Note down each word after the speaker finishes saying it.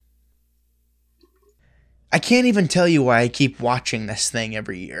I can't even tell you why I keep watching this thing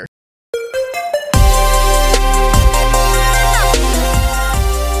every year.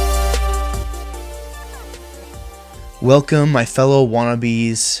 Welcome, my fellow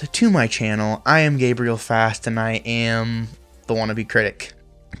wannabes, to my channel. I am Gabriel Fast, and I am the Wannabe Critic.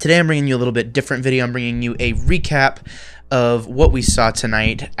 Today I'm bringing you a little bit different video. I'm bringing you a recap of what we saw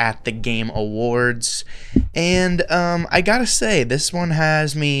tonight at the Game Awards. And I gotta say, this one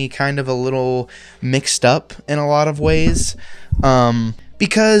has me kind of a little mixed up in a lot of ways.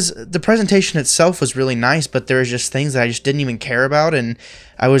 Because the presentation itself was really nice, but there was just things that I just didn't even care about, and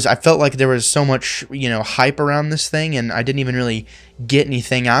I felt like there was so much, hype around this thing, and I didn't even really get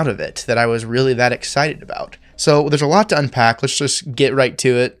anything out of it that I was really that excited about. So there's a lot to unpack. Let's just get right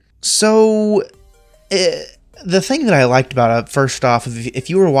to it. So the thing that I liked about it, first off, if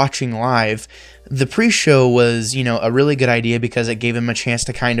you were watching live, the pre-show was, a really good idea because it gave him a chance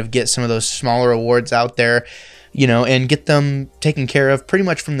to kind of get some of those smaller awards out there, and get them taken care of pretty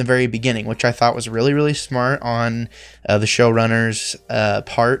much from the very beginning, which I thought was really, really smart on the showrunner's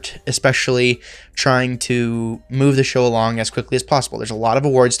part, especially trying to move the show along as quickly as possible. There's a lot of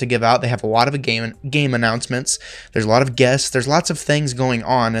awards to give out. They have a lot of game announcements. There's a lot of guests. There's lots of things going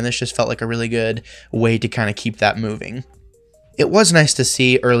on, and this just felt like a really good way to kind of keep that moving. It was nice to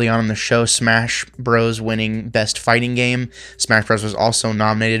see early on in the show Smash Bros. Winning Best Fighting Game. Smash Bros. Was also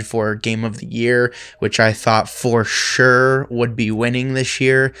nominated for Game of the Year, which I thought for sure would be winning this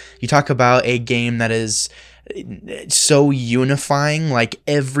year. You talk about a game that is so unifying, like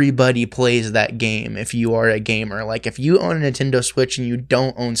everybody plays that game if you are a gamer. Like if you own a Nintendo Switch and you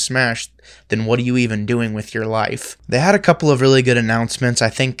don't own Smash, then what are you even doing with your life? They had a couple of really good announcements. I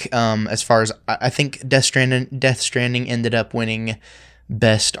think I think Death Stranding ended up winning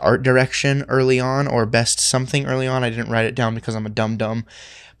Best Art Direction early on, or Best something early on. I didn't write it down because I'm a dum-dum.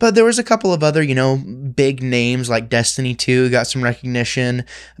 But there was a couple of other, big names like Destiny 2 got some recognition.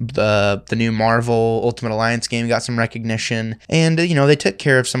 The new Marvel Ultimate Alliance game got some recognition. And, they took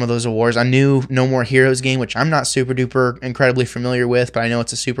care of some of those awards. A new No More Heroes game, which I'm not super duper incredibly familiar with, but I know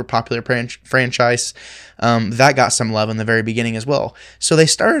it's a super popular franchise. That got some love in the very beginning as well. So they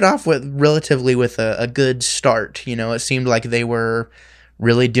started off with a good start. It seemed like they were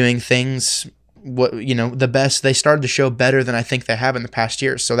really doing things the best. They started the show better than I think they have in the past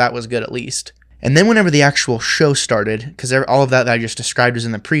years, so that was good at least. And then whenever the actual show started, because all of that I just described was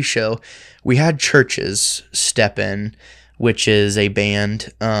in the pre-show, we had Churches step in, which is a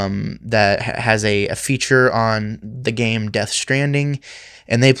band that has a feature on the game Death Stranding,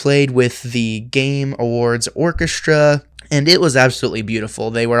 and they played with the Game Awards Orchestra, and it was absolutely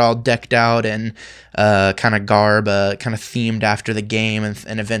beautiful. They were all decked out in kind of garb, kind of themed after the game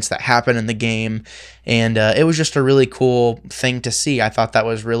and events that happen in the game. And it was just a really cool thing to see. I thought that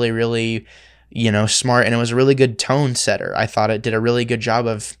was really, really, smart. And it was a really good tone setter. I thought it did a really good job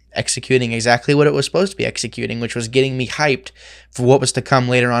of executing exactly what it was supposed to be executing, which was getting me hyped for what was to come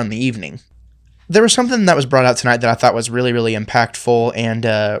later on in the evening. There was something that was brought out tonight that I thought was really, really impactful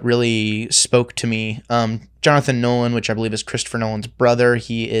and really spoke to me. Jonathan Nolan, which I believe is Christopher Nolan's brother,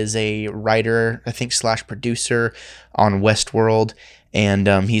 he is a writer, I think, / producer on Westworld, and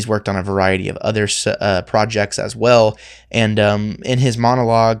he's worked on a variety of other projects as well. And in his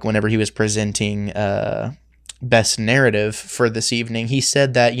monologue, whenever he was presenting Best Narrative for this evening, he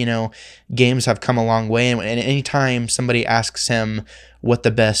said that, games have come a long way, and anytime somebody asks him what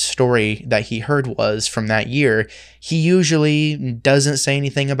the best story that he heard was from that year, he usually doesn't say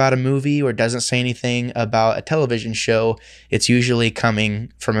anything about a movie or doesn't say anything about a television show. It's usually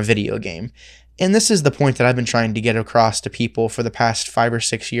coming from a video game. And this is the point that I've been trying to get across to people for the past 5 or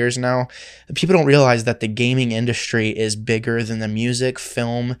 6 years now. People don't realize that the gaming industry is bigger than the music,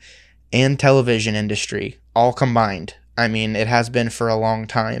 film, and television industry all combined. I mean, it has been for a long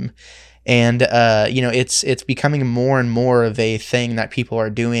time. And, it's becoming more and more of a thing that people are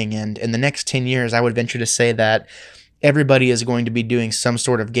doing. And in the next 10 years, I would venture to say that everybody is going to be doing some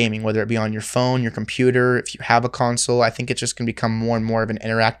sort of gaming, whether it be on your phone, your computer, if you have a console. I think it's just going to become more and more of an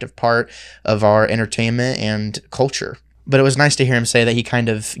interactive part of our entertainment and culture. But it was nice to hear him say that he kind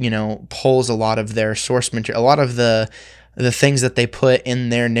of, pulls a lot of their source material, a lot of the things that they put in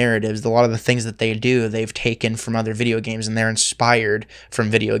their narratives, a lot of the things that they do, they've taken from other video games, and they're inspired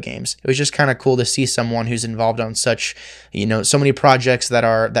from video games. It was just kind of cool to see someone who's involved on such, so many projects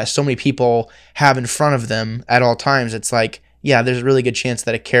that so many people have in front of them at all times. It's like, yeah, there's a really good chance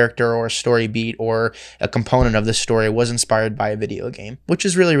that a character or a story beat or a component of the story was inspired by a video game, which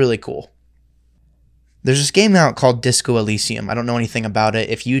is really, really cool. There's this game out called Disco Elysium. I don't know anything about it.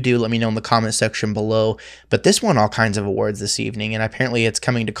 If you do, let me know in the comment section below. But this won all kinds of awards this evening, and apparently it's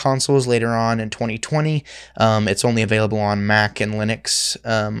coming to consoles later on in 2020. It's only available on Mac and Linux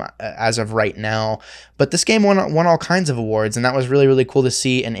as of right now. But this game won all kinds of awards, and that was really, really cool to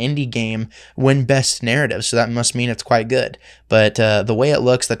see an indie game win Best Narrative, so that must mean it's quite good. But the way it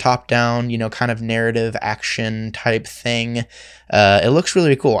looks, the top-down, kind of narrative action type thing, it looks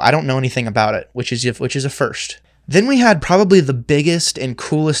really cool. I don't know anything about it, which is a first. Then we had probably the biggest and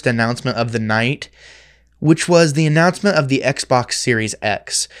coolest announcement of the night, which was the announcement of the Xbox Series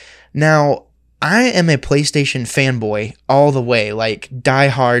X. Now, I am a PlayStation fanboy all the way, like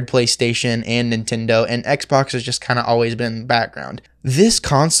die-hard PlayStation and Nintendo, and Xbox has just kind of always been in the background. This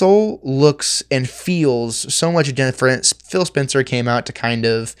console looks and feels so much different. Phil Spencer came out to kind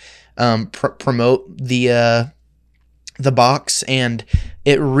of promote the box, and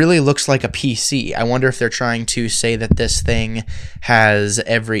it really looks like a PC. I wonder if they're trying to say that this thing has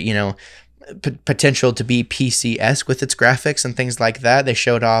every, potential to be PC-esque with its graphics and things like that. They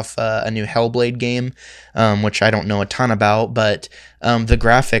showed off a new Hellblade game, which I don't know a ton about, but the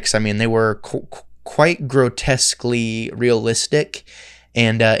graphics, they were quite grotesquely realistic.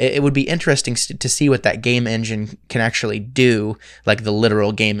 And it would be interesting to see what that game engine can actually do, like the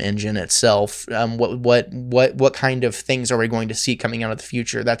literal game engine itself. What kind of things are we going to see coming out of the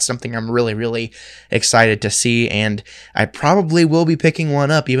future? That's something I'm really, really excited to see, and I probably will be picking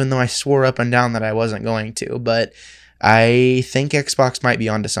one up, even though I swore up and down that I wasn't going to. But I think Xbox might be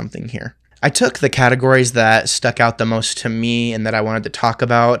onto something here. I took the categories that stuck out the most to me and that I wanted to talk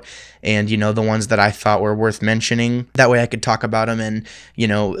about, and the ones that I thought were worth mentioning. That way I could talk about them, and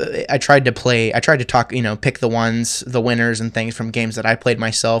I tried to talk, pick the winners and things from games that I played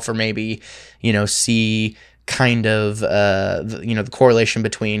myself, or maybe see kind of the correlation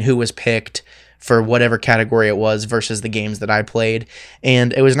between who was picked for whatever category it was versus the games that I played.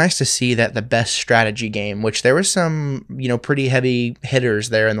 And it was nice to see that the best strategy game, which there were some, pretty heavy hitters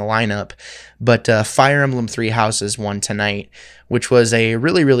there in the lineup, but Fire Emblem Three Houses won tonight, which was a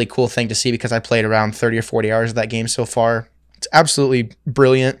really, really cool thing to see because I played around 30 or 40 hours of that game so far. It's absolutely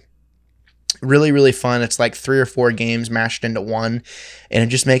brilliant. Really, really fun. It's like 3 or 4 games mashed into one, and it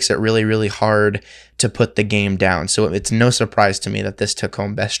just makes it really, really hard to put the game down. So it's no surprise to me that this took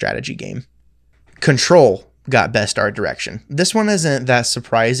home best strategy game. Control got best art direction. This one isn't that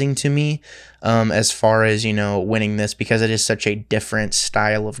surprising to me as far as, winning this, because it is such a different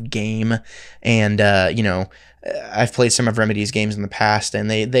style of game. And, I've played some of Remedy's games in the past, and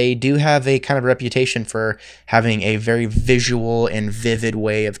they do have a kind of reputation for having a very visual and vivid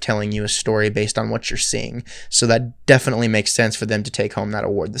way of telling you a story based on what you're seeing. So that definitely makes sense for them to take home that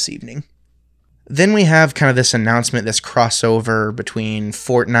award this evening. Then we have kind of this announcement, this crossover between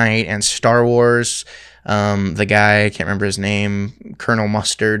Fortnite and Star Wars. The guy, I can't remember his name, Colonel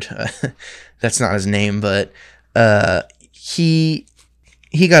Mustard. That's not his name, but he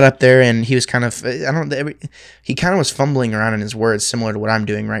got up there and he was kind of, he kind of was fumbling around in his words, similar to what I'm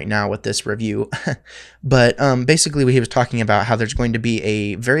doing right now with this review. But basically he was talking about how there's going to be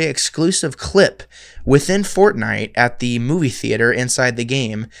a very exclusive clip within Fortnite at the movie theater inside the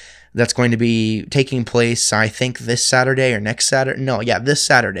game that's going to be taking place, I think, this Saturday or next Saturday. No, yeah, this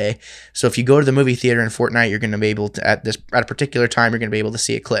Saturday. So if you go to the movie theater in Fortnite, you're going to be able to, at a particular time, you're going to be able to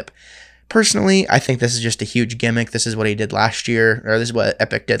see a clip. Personally, I think this is just a huge gimmick. This is what he did last year, or this is what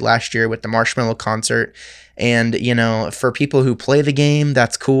Epic did last year with the Marshmallow concert. And, for people who play the game,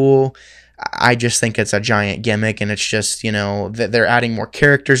 that's cool. I just think it's a giant gimmick, and it's just, that they're adding more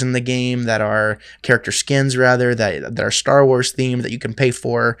characters in the game that are character skins, rather, that are Star Wars themed that you can pay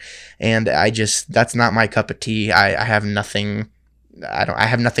for. And that's not my cup of tea. I have nothing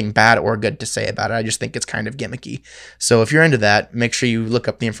bad or good to say about it. I just think it's kind of gimmicky. So if you're into that, make sure you look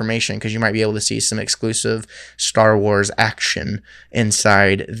up the information, because you might be able to see some exclusive Star Wars action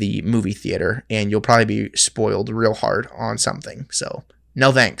inside the movie theater, and you'll probably be spoiled real hard on something. So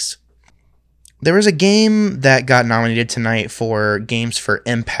no thanks. There was a game that got nominated tonight for Games for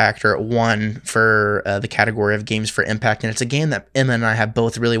Impact, or it won for the category of Games for Impact, and it's a game that Emma and I have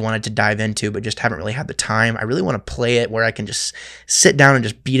both really wanted to dive into, but just haven't really had the time. I really want to play it where I can just sit down and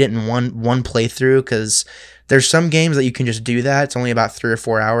just beat it in one playthrough, because there's some games that you can just do that. It's only about 3 or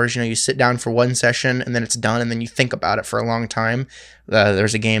 4 hours. You sit down for one session, and then it's done, and then you think about it for a long time.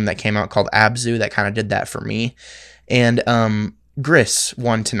 There's a game that came out called Abzu that kind of did that for me. And Gris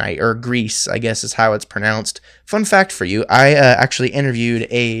won tonight, or Grease, I guess is how it's pronounced. Fun fact for you, I actually interviewed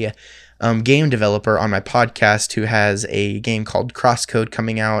a game developer on my podcast who has a game called Crosscode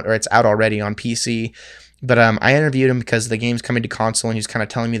coming out, or it's out already on PC, But I interviewed him because the game's coming to console, and he was kind of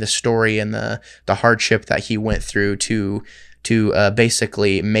telling me the story and the hardship that he went through to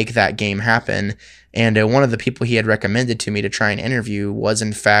basically make that game happen. And one of the people he had recommended to me to try and interview was,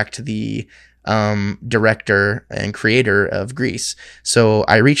 in fact, the director and creator of Grease. So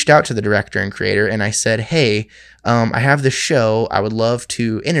I reached out to the director and creator, and I said, hey, I have this show. I would love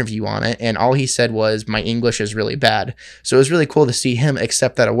to interview on it. And all he said was, my English is really bad. So it was really cool to see him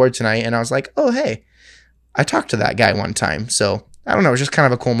accept that award tonight. And I was like, oh, hey, I talked to that guy one time. So I don't know. It was just kind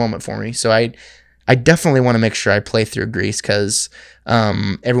of a cool moment for me. So I definitely want to make sure I play through Grease, because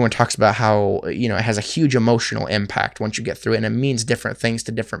everyone talks about how, it has a huge emotional impact once you get through it, and it means different things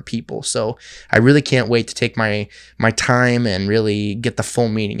to different people. So I really can't wait to take my time and really get the full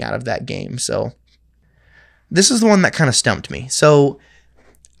meaning out of that game. So this is the one that kind of stumped me. So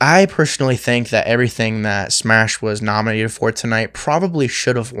I personally think that everything that Smash was nominated for tonight probably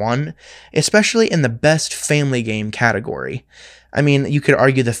should have won, especially in the best family game category. I mean, you could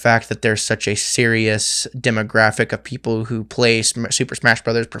argue the fact that there's such a serious demographic of people who play Super Smash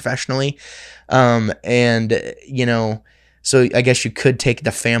Bros. Professionally. So I guess you could take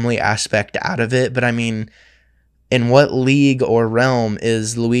the family aspect out of it. But I mean, in what league or realm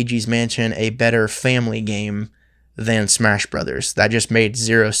is Luigi's Mansion a better family game than Smash Brothers? That just made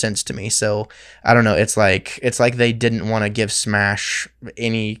zero sense to me. So I don't know. It's like they didn't want to give Smash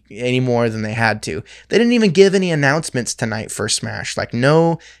any more than they had to. They didn't even give any announcements tonight for Smash. Like,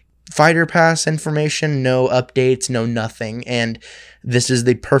 no Fighter Pass information, no updates, no nothing. And this is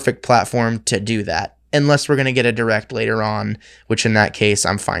the perfect platform to do that. Unless we're going to get a direct later on, which in that case,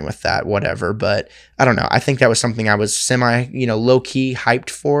 I'm fine with that, whatever. But I don't know. I think that was something I was low-key hyped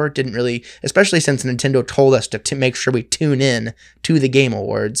for. Didn't really, especially since Nintendo told us to make sure we tune in to the Game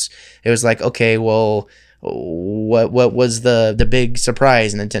Awards. It was like, okay, well, what was the big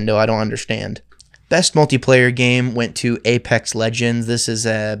surprise, Nintendo? I don't understand. Best multiplayer game went to Apex Legends. This has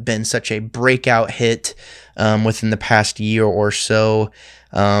been such a breakout hit within the past year or so.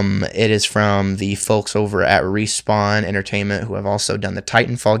 It is from the folks over at Respawn Entertainment, who have also done the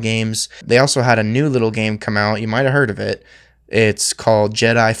Titanfall games. They also had a new little game come out. You might have heard of it. It's called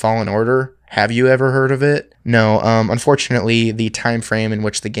Jedi Fallen Order. Have you ever heard of it? No. Unfortunately, the time frame in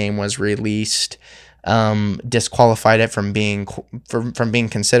which the game was released disqualified it from being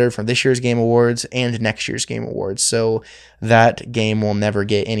considered for this year's Game Awards and next year's Game Awards. So that game will never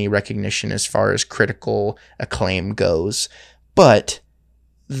get any recognition as far as critical acclaim goes. But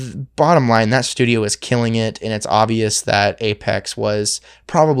bottom line, that studio is killing it, and it's obvious that Apex was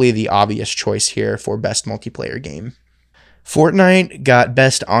probably the obvious choice here for best multiplayer game. Fortnite got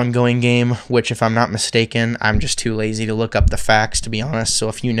best ongoing game, which, if I'm not mistaken, I'm just too lazy to look up the facts, to be honest. So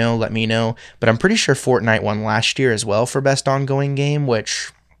if you know, let me know. But I'm pretty sure Fortnite won last year as well for best ongoing game,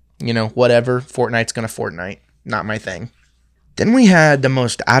 which, whatever. Fortnite's gonna Fortnite. Not my thing. Then we had one of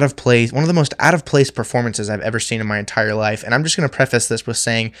the most out of place performances I've ever seen in my entire life. And I'm just going to preface this with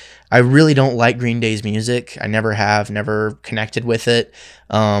saying I really don't like Green Day's music. I never have, never connected with it.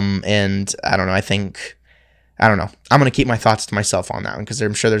 And I don't know. I'm going to keep my thoughts to myself on that one, because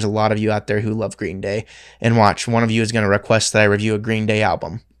I'm sure there's a lot of you out there who love Green Day. And watch, one of you is going to request that I review a Green Day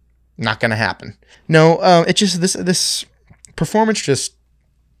album. Not going to happen. No, it just, this performance just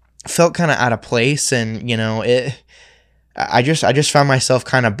felt kind of out of place. And, I just found myself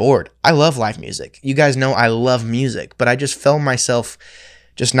kind of bored. I love live music. You guys know I love music, but I just found myself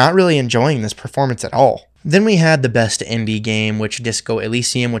just not really enjoying this performance at all. Then we had the best indie game, which Disco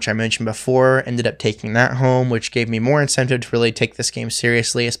Elysium, which I mentioned before, ended up taking that home, which gave me more incentive to really take this game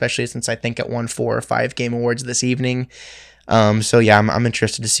seriously, especially since I think it won 4 or 5 Game Awards this evening. So yeah, I'm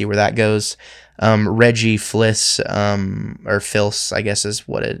interested to see where that goes. Reggie Fliss, or Fils, I guess is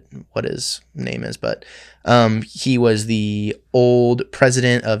what his name is, but he was the old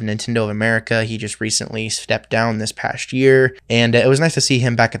president of Nintendo of America. He just recently stepped down this past year, and it was nice to see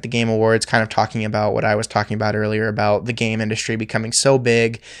him back at the Game Awards, kind of talking about what I was talking about earlier about the game industry becoming so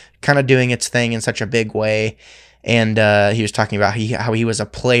big, kind of doing its thing in such a big way. And he was talking about how he was a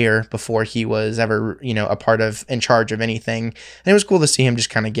player before he was ever, in charge of anything. And it was cool to see him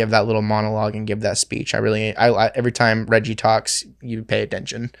just kind of give that little monologue and give that speech. I every time Reggie talks, you pay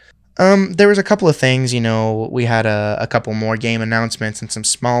attention. There was a couple of things, we had a couple more game announcements and some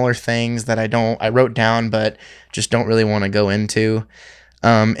smaller things that I wrote down, but just don't really want to go into.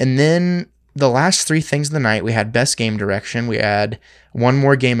 And then the last 3 things of the night, we had best game direction. We had one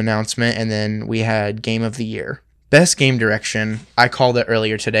more game announcement, and then we had game of the year. Best game direction, I called it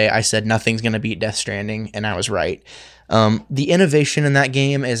earlier today. I said nothing's going to beat Death Stranding, and I was right. The innovation in that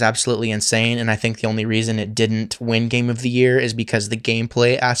game is absolutely insane, and I think the only reason it didn't win Game of the Year is because the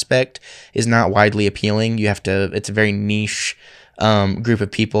gameplay aspect is not widely appealing. It's a very niche group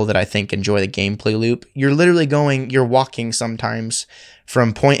of people that I think enjoy the gameplay loop. You're walking sometimes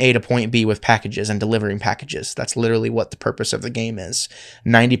from point A to point B with packages and delivering packages. That's literally what the purpose of the game is.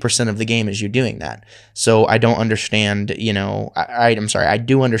 90% of the game is you doing that. So I don't understand, I'm sorry, I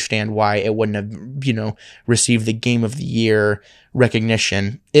do understand why it wouldn't have, received the Game of the Year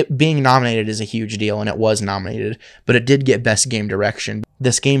recognition. It being nominated is a huge deal, and it was nominated, but it did get Best Game Direction.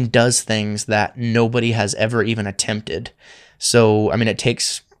 This game does things that nobody has ever even attempted. So, I mean, it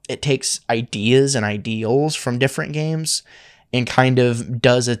takes ideas and ideals from different games and kind of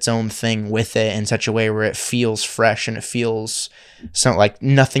does its own thing with it in such a way where it feels fresh and it feels like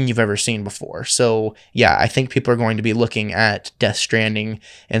nothing you've ever seen before. So, yeah, I think people are going to be looking at Death Stranding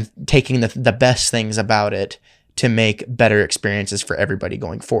and taking the best things about it to make better experiences for everybody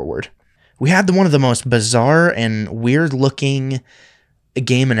going forward. We had one of the most bizarre and weird-looking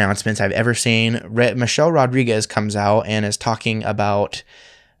game announcements I've ever seen. Michelle Rodriguez comes out and is talking about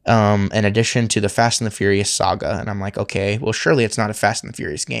an addition to the Fast and the Furious saga, and I'm like, okay, well, surely it's not a Fast and the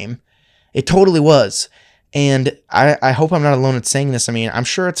Furious game. It totally was, and I hope I'm not alone in saying this. I mean, I'm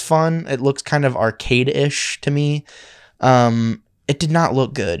sure it's fun. It looks kind of arcade-ish to me. It did not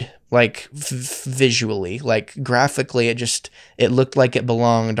look good, like visually, like graphically. It looked like it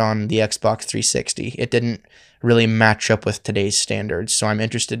belonged on the Xbox 360. It didn't really match up with today's standards, so I'm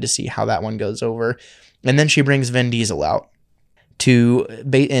interested to see how that one goes over. And then she brings Vin Diesel out.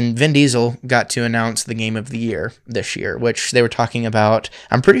 And Vin Diesel got to announce the Game of the Year this year, which they were talking about.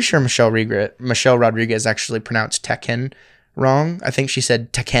 I'm pretty sure Michelle Rodriguez actually pronounced Tekken wrong. I think she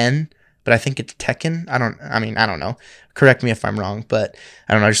said Tekken, but I think it's Tekken. I don't know. Correct me if I'm wrong, but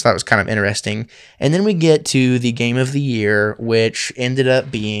I don't know. I just thought it was kind of interesting. And then we get to the Game of the Year, which ended up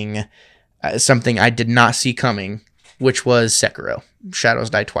being something I did not see coming, which was Sekiro: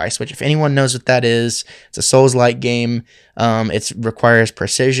 Shadows Die Twice, which if anyone knows what that is, it's a Souls-like game. It requires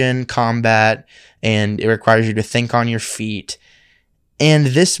precision combat, and it requires you to think on your feet. And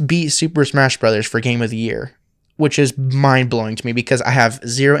this beat Super Smash Bros. For Game of the Year, which is mind-blowing to me because I have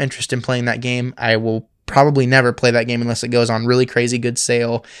zero interest in playing that game. I will probably never play that game unless it goes on really crazy good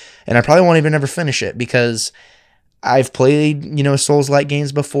sale, and I probably won't even ever finish it because I've played, Souls-like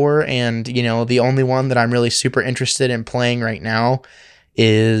games before, and, the only one that I'm really super interested in playing right now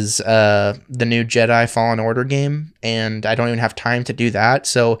is the new Jedi Fallen Order game, and I don't even have time to do that.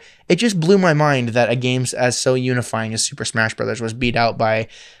 So it just blew my mind that a game as so unifying as Super Smash Bros. Was beat out by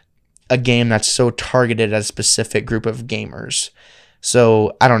a game that's so targeted at a specific group of gamers.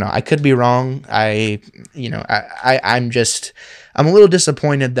 So I don't know. I could be wrong. I'm a little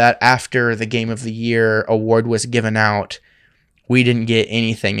disappointed that after the Game of the Year award was given out, we didn't get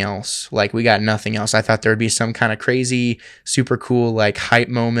anything else. Like, we got nothing else. I thought there would be some kind of crazy, super cool, like, hype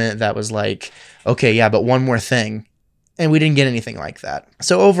moment that was like, okay, yeah, but one more thing. And we didn't get anything like that.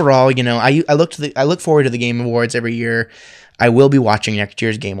 So overall, I look forward to the Game Awards every year. I will be watching next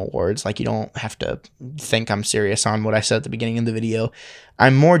year's Game Awards. Like, you don't have to think I'm serious on what I said at the beginning of the video.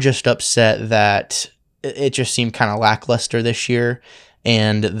 I'm more just upset that it just seemed kind of lackluster this year,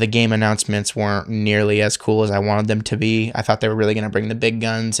 and the game announcements weren't nearly as cool as I wanted them to be. I thought they were really going to bring the big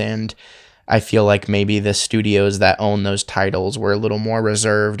guns, and I feel like maybe the studios that own those titles were a little more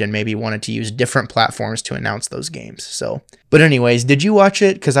reserved and maybe wanted to use different platforms to announce those games. So, but anyways, did you watch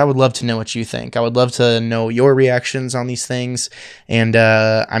it? Because I would love to know what you think. I would love to know your reactions on these things. And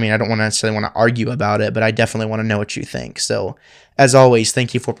I don't necessarily want to argue about it, but I definitely want to know what you think. So, as always,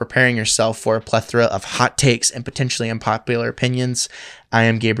 thank you for preparing yourself for a plethora of hot takes and potentially unpopular opinions. I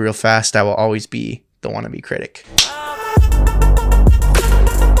am Gabriel Fast. I will always be the Wannabe Critic.